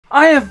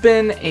I have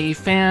been a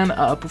fan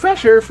of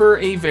Poofesure for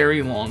a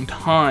very long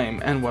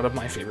time, and one of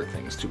my favorite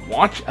things to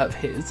watch of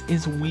his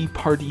is We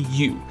Party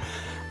You,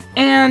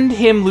 and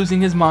him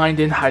losing his mind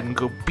in Hide and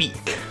Go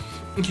Beak,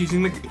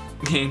 accusing the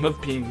game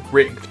of being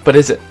rigged. But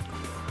is it?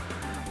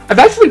 I've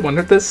actually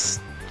wondered this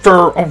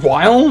for a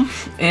while,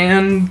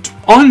 and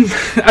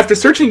after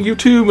searching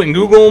YouTube and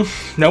Google,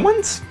 no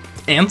one's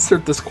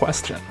answered this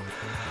question.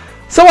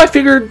 So I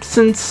figured,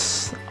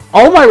 since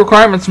all my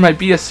requirements for my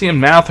BSc in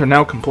math are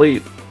now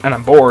complete, and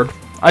I'm bored,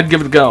 I'd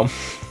give it a go.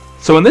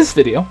 So in this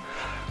video,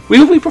 we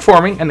will be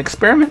performing an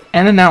experiment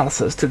and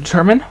analysis to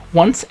determine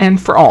once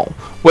and for all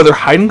whether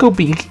Hide and Go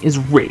Beak is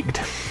rigged.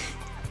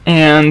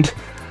 And,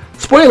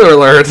 spoiler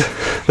alert,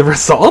 the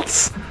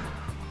results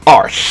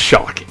are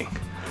shocking.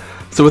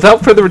 So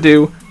without further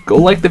ado, go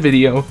like the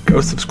video,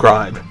 go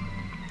subscribe.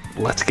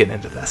 Let's get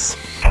into this.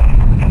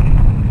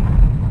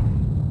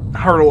 The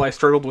hurdle I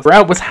struggled with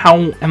throughout was, how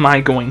am I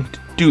going to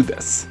do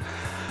this?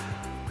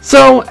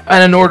 So,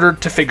 and in order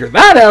to figure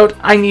that out,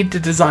 I need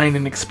to design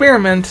an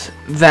experiment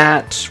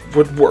that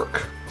would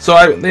work. So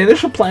the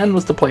initial plan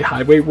was to play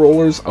highway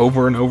rollers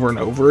over and over and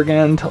over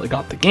again until I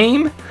got the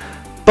game,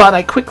 but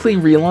I quickly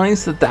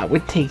realized that that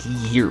would take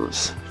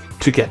years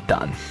to get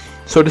done.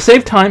 So to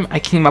save time, I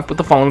came up with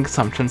the following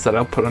assumptions that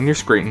I'll put on your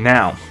screen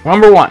now.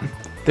 Number 1,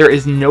 there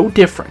is no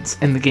difference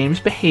in the game's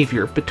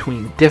behavior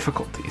between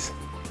difficulties,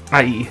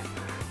 i.e.,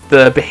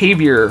 the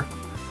behavior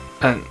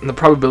and the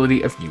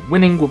probability of you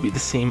winning will be the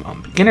same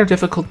on beginner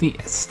difficulty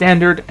as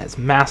standard, as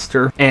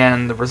master,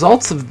 and the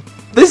results of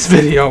this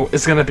video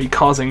is going to be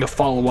causing a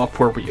follow-up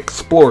where we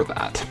explore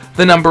that.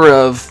 The number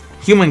of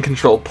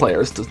human-controlled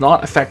players does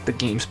not affect the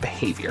game's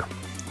behavior,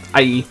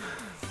 i.e.,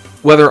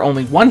 whether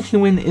only one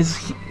human is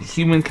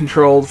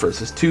human-controlled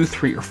versus 2,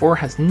 3, or 4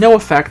 has no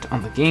effect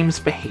on the game's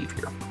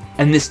behavior.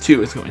 And this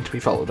too is going to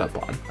be followed up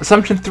on.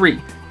 Assumption 3.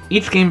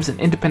 Each game is an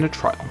independent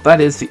trial.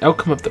 That is, the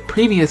outcome of the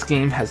previous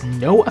game has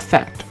no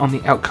effect on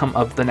the outcome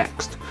of the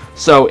next.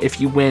 So if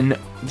you win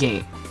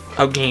game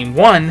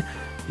 1,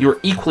 you're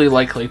equally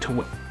likely to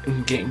win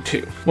in game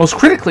 2. Most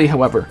critically,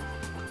 however,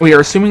 we are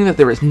assuming that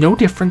there is no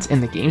difference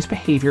in the game's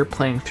behavior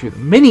playing through the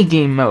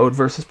mini-game mode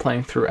versus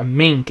playing through a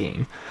main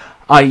game,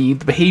 i.e.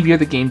 the behavior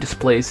the game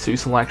displays through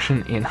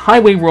selection in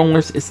highway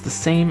rollers is the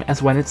same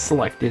as when it's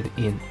selected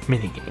in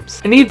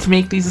minigames. I needed to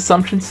make these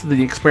assumptions so that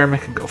the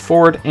experiment can go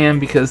forward, and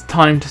because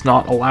time does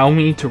not allow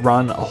me to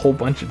run a whole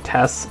bunch of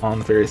tests on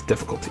the various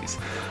difficulties,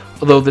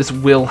 although this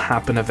will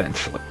happen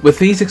eventually. With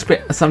these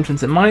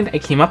assumptions in mind, I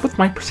came up with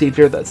my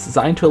procedure that's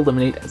designed to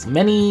eliminate as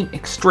many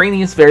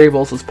extraneous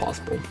variables as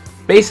possible.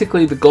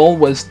 Basically, the goal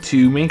was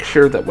to make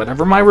sure that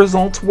whatever my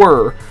results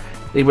were,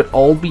 they would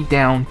all be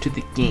down to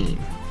the game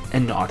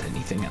and not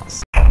anything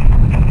else.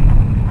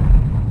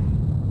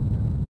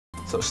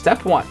 So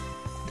step 1.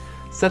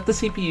 Set the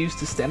CPUs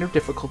to standard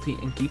difficulty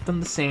and keep them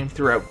the same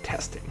throughout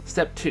testing.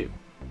 Step 2.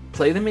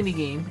 Play the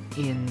minigame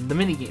in the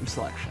minigame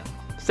selection.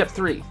 Step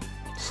 3.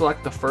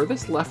 Select the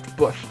furthest left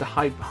bush to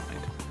hide behind.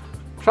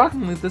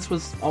 Shockingly, this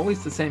was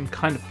always the same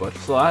kind of bush,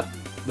 so that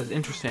was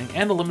interesting,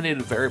 and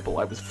eliminated a variable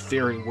I was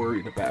very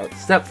worried about.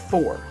 Step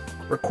 4.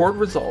 Record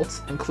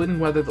results, including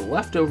whether the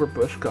leftover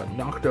bush got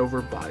knocked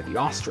over by the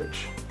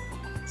ostrich.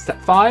 Step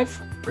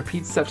 5,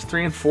 repeat steps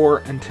 3 and 4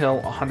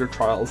 until 100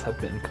 trials have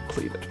been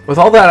completed. With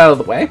all that out of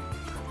the way,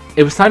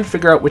 it was time to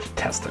figure out which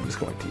test I was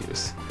going to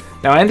use.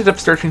 Now, I ended up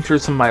searching through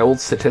some of my old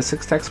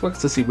statistics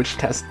textbooks to see which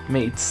test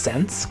made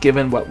sense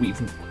given what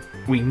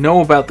we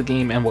know about the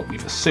game and what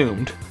we've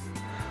assumed.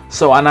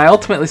 And I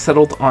ultimately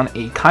settled on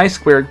a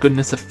chi-squared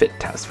goodness of fit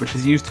test, which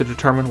is used to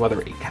determine whether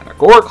a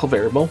categorical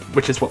variable,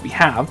 which is what we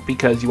have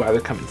because you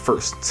either come in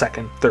first,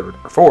 second, third,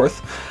 or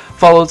fourth,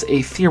 follows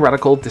a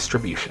theoretical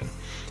distribution.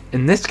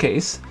 In this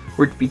case,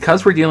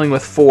 because we're dealing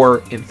with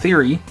 4, in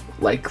theory,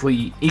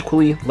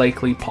 equally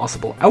likely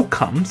possible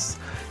outcomes,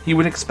 you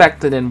would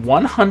expect that in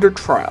 100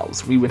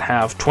 trials, we would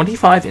have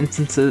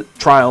 25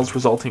 trials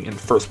resulting in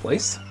first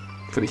place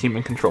for the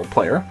human-controlled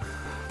player,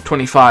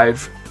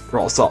 25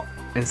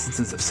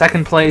 instances of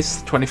second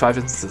place, 25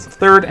 instances of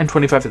third, and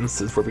 25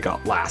 instances where we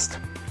got last.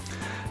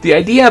 The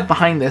idea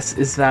behind this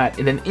is that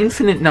in an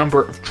infinite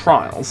number of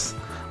trials,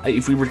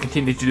 if we were to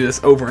continue to do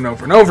this over and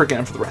over and over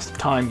again for the rest of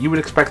time, you would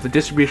expect the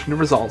distribution of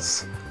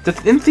results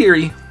that, in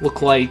theory,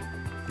 look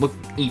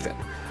even.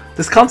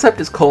 This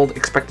concept is called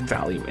expected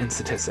value in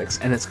statistics,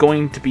 and this is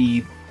going to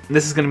be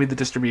the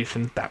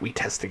distribution that we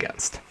test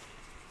against.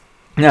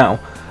 Now,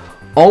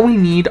 all we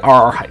need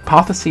are our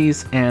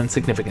hypotheses and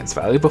significance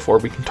value before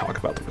we can talk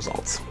about the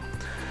results.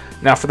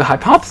 Now, for the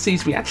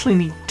hypotheses, we actually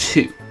need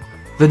 2.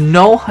 The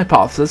null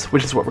hypothesis,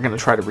 which is what we're going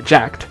to try to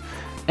reject,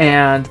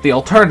 and the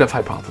alternative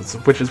hypothesis,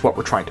 which is what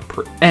we're trying to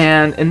prove.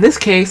 And in this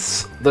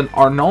case,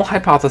 our null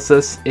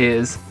hypothesis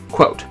is,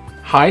 quote,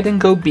 Hide and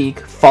Go Beak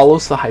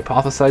follows the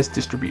hypothesized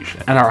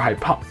distribution. And our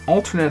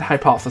alternate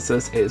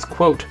hypothesis is,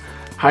 quote,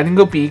 Hide and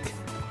Go Beak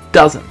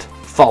doesn't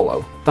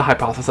follow the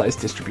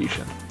hypothesized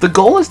distribution. The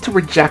goal is to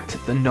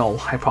reject the null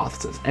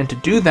hypothesis, and to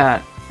do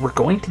that, we're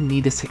going to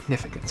need a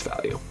significance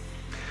value.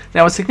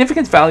 Now, a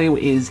significance value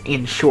is,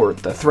 in short,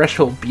 the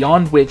threshold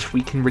beyond which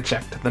we can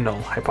reject the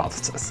null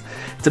hypothesis.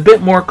 It's a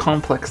bit more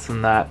complex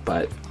than that,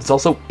 but this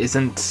also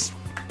isn't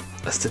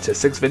a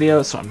statistics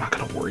video, so I'm not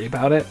going to worry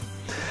about it.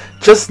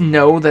 Just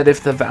know that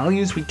if the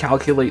values we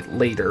calculate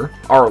later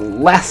are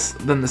less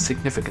than the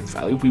significance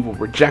value, we will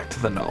reject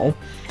the null.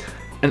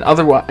 And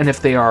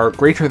if they are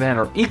greater than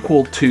or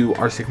equal to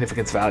our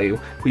significance value,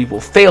 we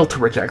will fail to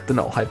reject the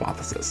null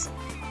hypothesis.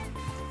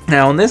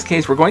 Now, in this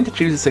case, we're going to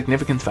choose a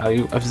significance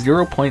value of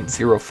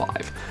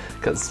 0.05,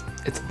 because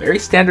it's a very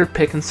standard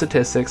pick in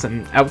statistics,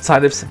 and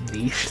outside of some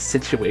niche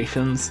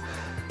situations,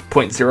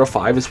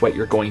 0.05 is what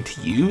you're going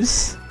to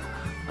use.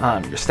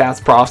 Your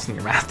stats profs and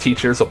your math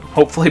teachers will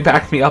hopefully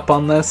back me up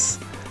on this.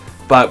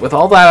 But with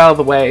all that out of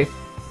the way,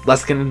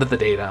 let's get into the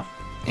data.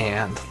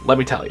 And let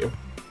me tell you,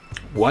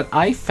 what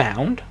I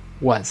found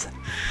was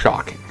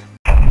shocking.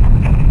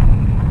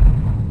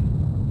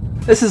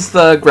 This is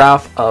the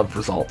graph of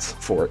results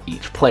for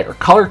each player,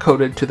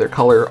 color-coded to their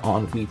color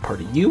on Wii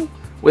Party U,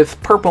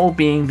 with purple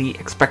being the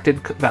expected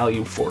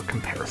value for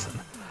comparison.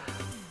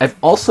 I've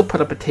also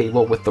put up a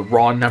table with the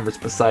raw numbers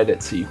beside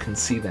it so you can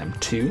see them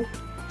too.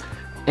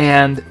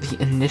 And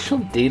the initial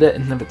data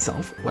in and of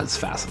itself was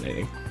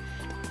fascinating.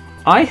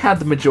 I had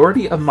the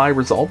majority of my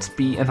results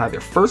be in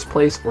either first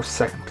place or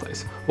second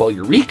place, while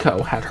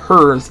Yuriko had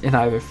hers in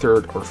either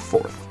third or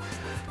fourth.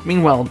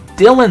 Meanwhile,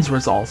 Dylan's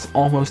results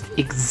almost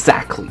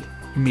exactly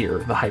mirror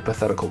the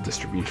hypothetical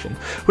distribution,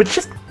 which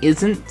just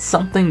isn't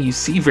something you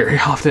see very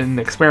often in an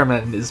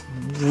experiment and is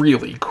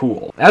really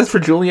cool. As for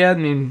Juliet, I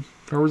mean,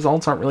 her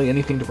results aren't really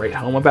anything to write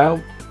home about.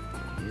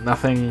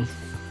 Nothing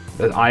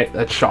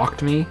that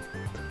shocked me.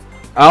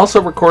 I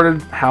also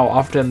recorded how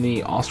often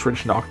the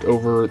ostrich knocked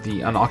over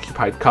the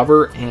unoccupied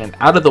cover, and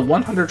out of the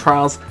 100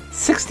 trials,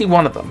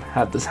 61 of them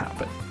had this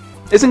happen.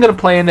 Isn't going to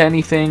play into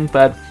anything,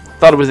 but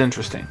thought it was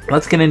interesting.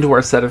 Let's get into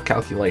our set of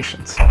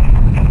calculations.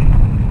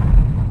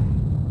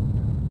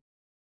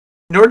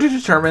 In order to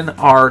determine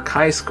our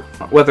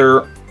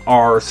whether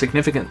our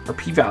significant or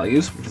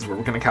p-values, which is what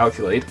we're going to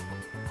calculate,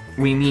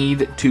 we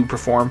need to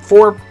perform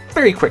 4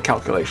 very quick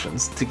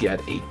calculations to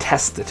get a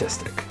test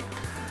statistic.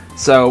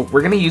 So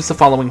we're going to use the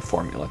following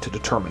formula to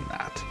determine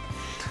that.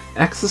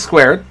 X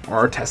squared, or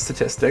our test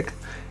statistic,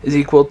 is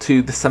equal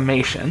to the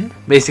summation.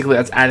 Basically,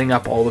 that's adding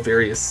up all the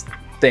various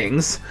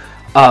things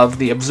of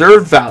the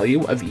observed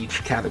value of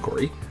each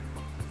category.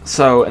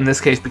 So in this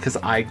case, because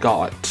I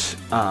got,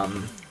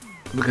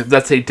 because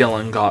let's say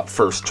Dylan got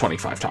first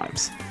 25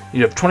 times.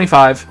 You have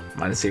 25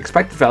 minus the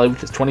expected value,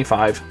 which is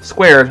 25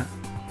 squared,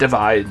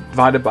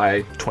 divided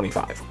by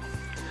 25.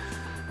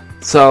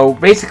 So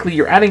basically,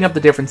 you're adding up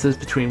the differences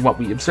between what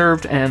we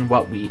observed and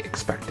what we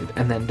expected,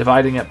 and then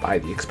dividing it by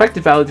the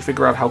expected value to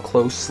figure out how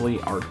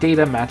closely our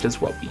data matches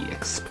what we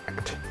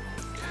expect.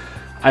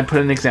 I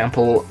put an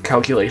example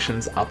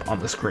calculations up on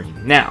the screen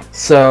now.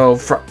 So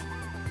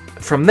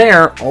from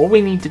there, all we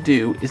need to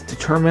do is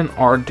determine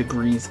our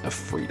degrees of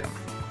freedom.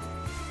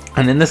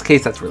 And in this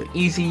case, that's really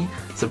easy,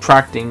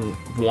 subtracting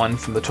 1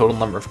 from the total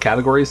number of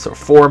categories. So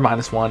 4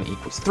 minus 1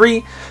 equals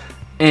 3.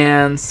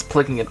 And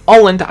plugging it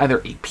all into either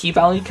a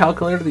p-value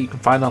calculator that you can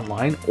find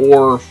online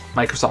or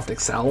Microsoft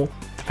Excel,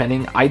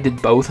 depending. I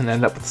did both and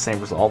ended up with the same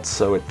results,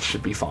 so it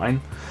should be fine.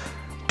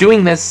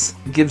 Doing this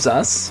gives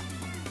us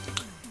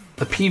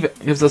the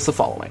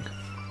following.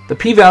 The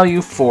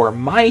p-value for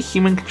my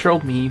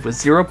human-controlled me was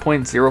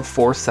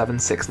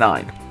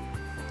 0.04769.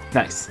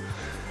 Nice.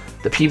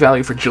 The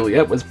p-value for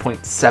Juliet was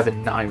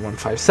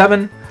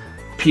 0.79157.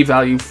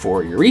 P-value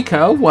for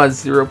Yuriko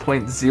was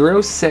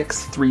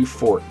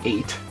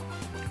 0.06348.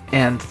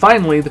 And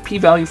finally, the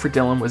p-value for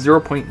Dylan was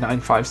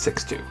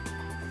 0.9562.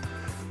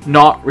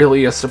 Not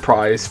really a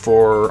surprise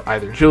for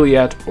either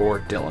Juliet or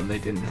Dylan. They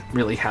didn't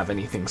really have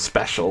anything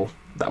special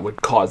that would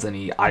cause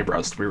any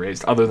eyebrows to be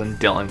raised, other than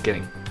Dylan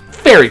getting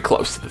very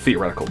close to the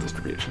theoretical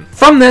distribution.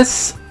 From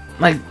this,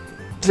 like,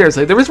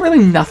 seriously, there was really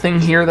nothing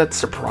here that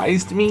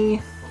surprised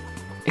me,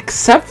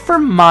 except for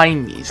my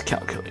me's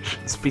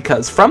calculations,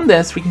 because from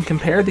this, we can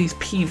compare these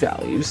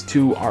p-values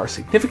to our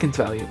significance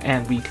value,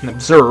 and we can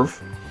observe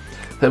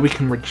that we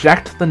can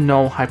reject the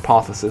null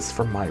hypothesis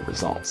for my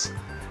results.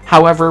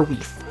 However, we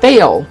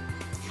fail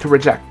to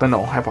reject the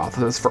null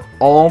hypothesis for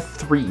all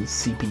 3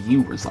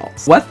 CPU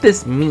results. What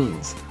this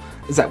means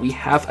is that we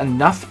have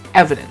enough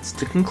evidence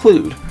to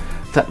conclude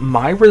that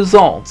my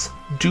results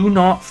do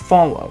not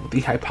follow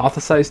the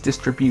hypothesized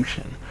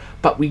distribution,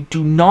 but we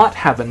do not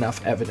have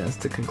enough evidence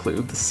to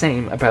conclude the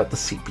same about the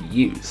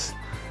CPUs.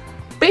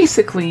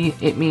 Basically,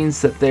 it means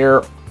that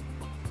there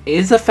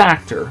is a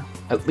factor,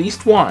 at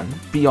least one,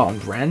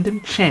 beyond random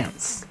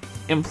chance,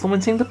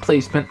 influencing the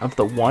placement of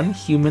the one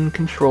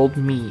human-controlled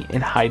me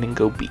in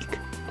Hide-and-Go Beak.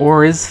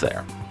 Or is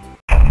there?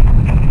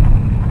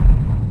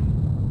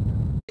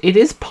 It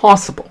is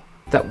possible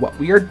that what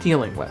we are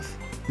dealing with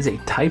is a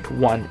type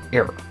 1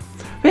 error.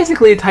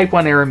 Basically, a type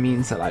 1 error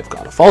means that I've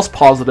got a false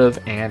positive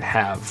and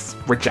have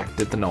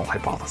rejected the null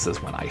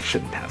hypothesis when I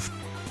shouldn't have.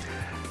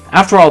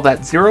 After all,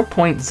 that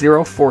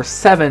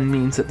 0.047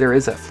 means that there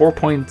is a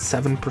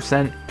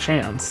 4.7%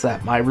 chance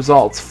that my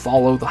results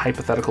follow the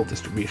hypothetical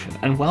distribution.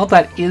 And while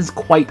that is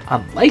quite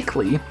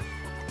unlikely,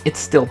 it's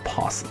still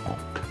possible.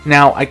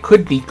 Now, I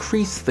could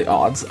decrease the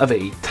odds of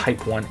a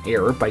type 1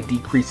 error by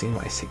decreasing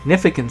my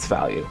significance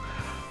value,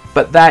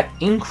 but that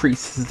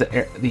increases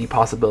the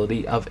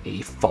possibility of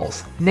a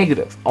false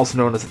negative, also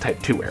known as a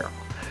type 2 error.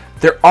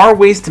 There are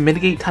ways to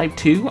mitigate type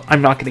 2.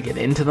 I'm not going to get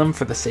into them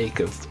for the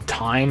sake of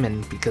time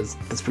and because,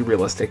 let's be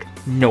realistic,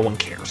 no one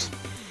cares.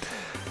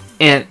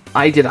 And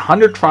I did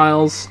 100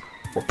 trials.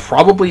 We're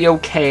probably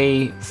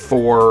okay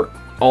for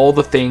all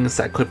the things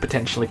that could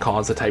potentially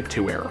cause a type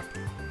 2 error.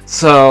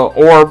 So,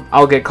 or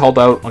I'll get called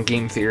out on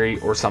game theory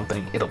or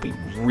something. It'll be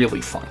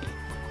really funny.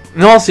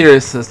 In all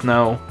seriousness,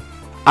 no.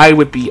 I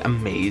would be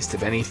amazed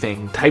if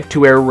anything type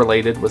 2 error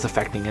related was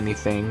affecting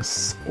anything,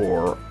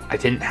 or I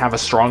didn't have a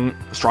strong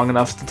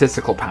enough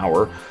statistical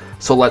power.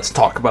 So let's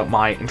talk about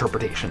my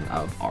interpretation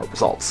of our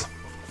results.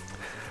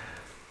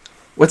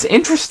 What's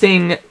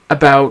interesting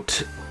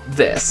about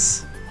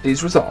these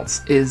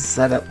results, is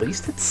that at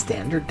least at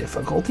standard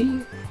difficulty,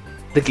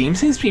 the game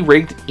seems to be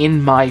rigged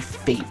in my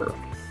favor.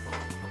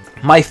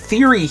 My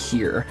theory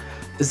here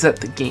is that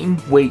the game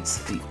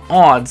weights the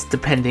odds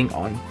depending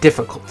on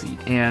difficulty,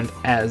 and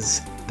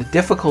as the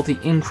difficulty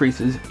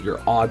increases, your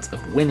odds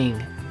of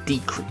winning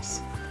decrease.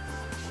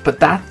 But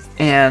that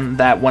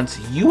once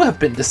you have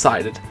been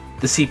decided,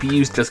 the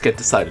CPUs just get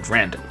decided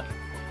randomly.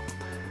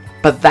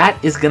 But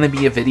that is going to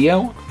be a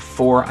video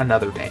for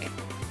another day.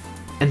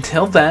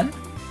 Until then,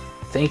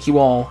 thank you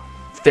all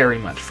very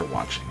much for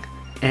watching.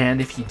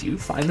 And if you do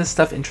find this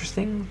stuff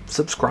interesting,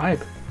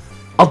 subscribe.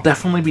 I'll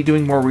definitely be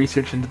doing more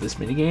research into this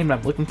minigame, and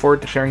I'm looking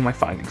forward to sharing my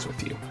findings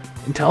with you.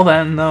 Until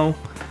then, though,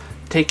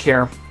 take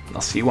care.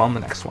 I'll see you all in the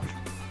next one.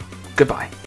 Goodbye.